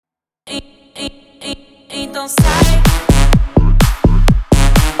Então sai.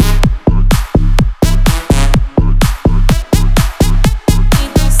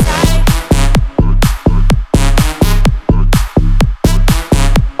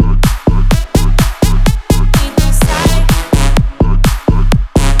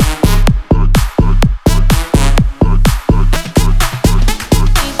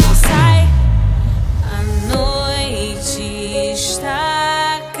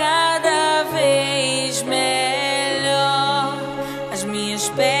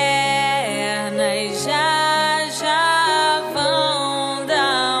 Pernas já vão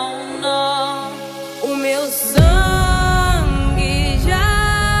dar um nó. O meu sangue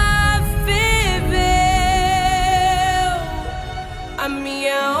já ferveu, a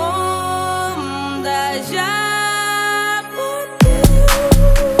minha onda já bateu.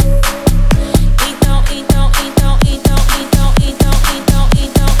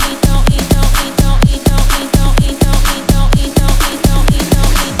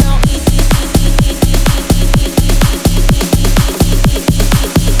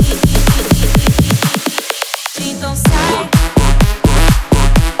 Então sai.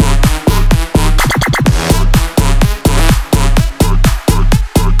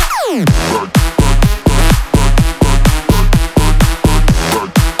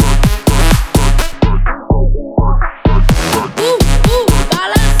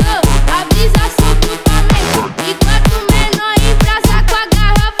 Balançou, a brisa sobre o Flamengo. Enquanto o menor embrasa com a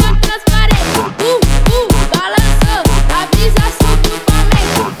garrafa transparente. Balançou, a brisa sobre o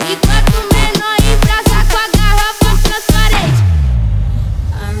Flamengo. Enquanto o menor embrasa com a garrafa transparente.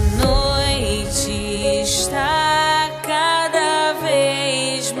 A noite está cada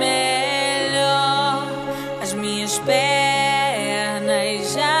vez melhor. As minhas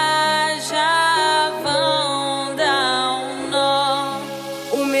pernas já vão dar um nó.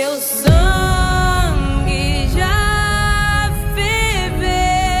 O meu sonho